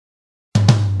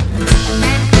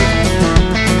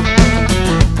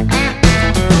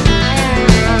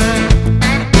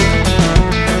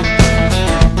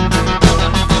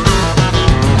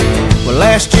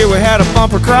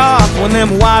when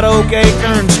them white oak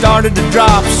acorns started to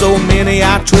drop. So many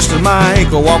I twisted my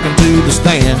ankle walking to the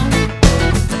stand.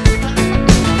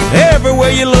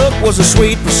 Everywhere you look was a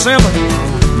sweet persimmon,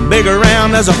 big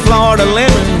around as a Florida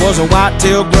lemon. Was a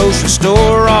whitetail grocery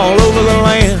store all over the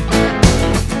land.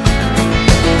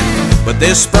 But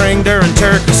this spring during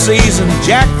turkey season,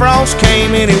 Jack Frost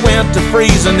came and he went to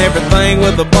freezing everything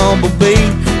with a bumblebee,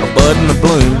 a bud and a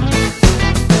bloom.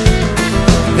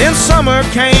 Then summer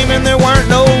came and there weren't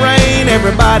no rain.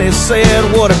 Everybody said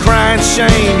what a crying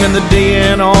shame, and the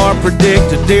DNR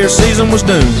predicted deer season was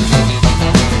doomed.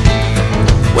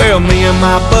 Well, me and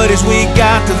my buddies, we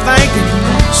got to thinking,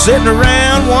 sitting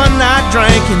around one night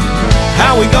drinking,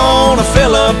 how we gonna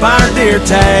fill up our deer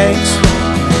tags?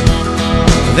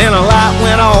 Then a light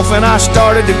went off and I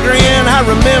started to grin. I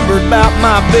remembered about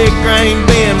my big grain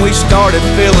bin. We started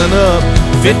filling up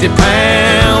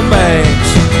 50-pound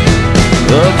bags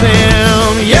of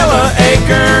them Yella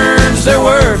Acorns. They're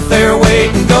worth their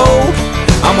weight in gold.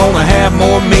 I'm gonna have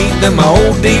more meat than my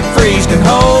old deep freeze can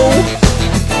hold.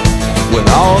 With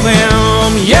all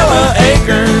them Yella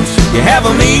Acorns, you have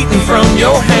them eating from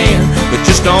your hand, but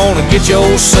just don't get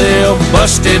yourself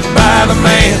busted by the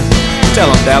man.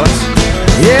 Tell them, Dallas.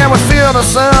 Yeah, we filled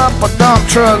us up a dump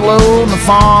truck load, and the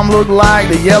farm looked like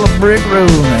the yellow brick road.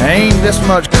 There ain't this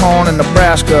much corn in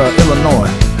Nebraska,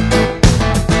 Illinois.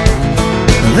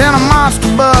 Then a monster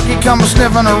buck, he come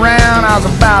sniffing around. I was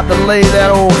about to lay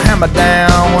that old hammer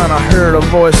down when I heard a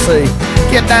voice say,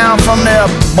 "Get down from there,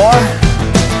 boy."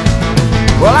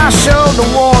 Well, I showed the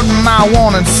warden my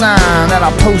warning sign that I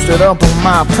posted up on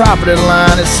my property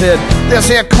line. It said, "This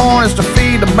here corn is to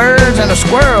feed the birds and the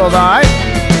squirrels, alright?"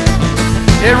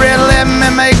 It really let me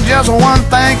make just one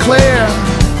thing clear: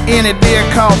 any deer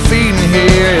caught feeding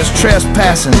here is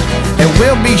trespassing and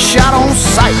will be shot on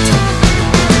sight.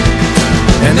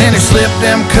 And then he slipped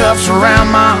them cuffs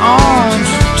around my arms,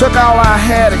 took all I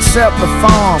had except the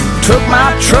farm, took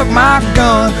my truck, my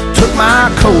gun, took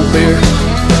my cold beer.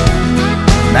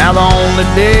 Now the only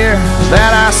deer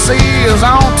that I see is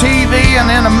on TV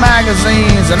and in the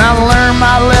magazines, and I learned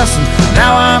my lesson.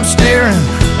 Now I'm steering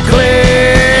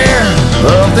clear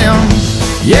of them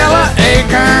Yella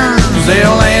Acorns.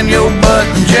 They'll land your butt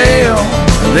in jail.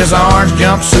 This orange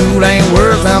jumpsuit ain't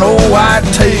worth an old white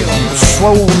tail.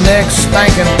 Swole neck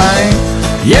stinking thing,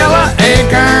 Yella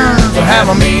Acorns will have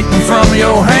them eating from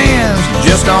your hands.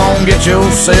 Just don't get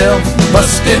yourself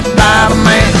busted by the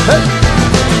man. Hey.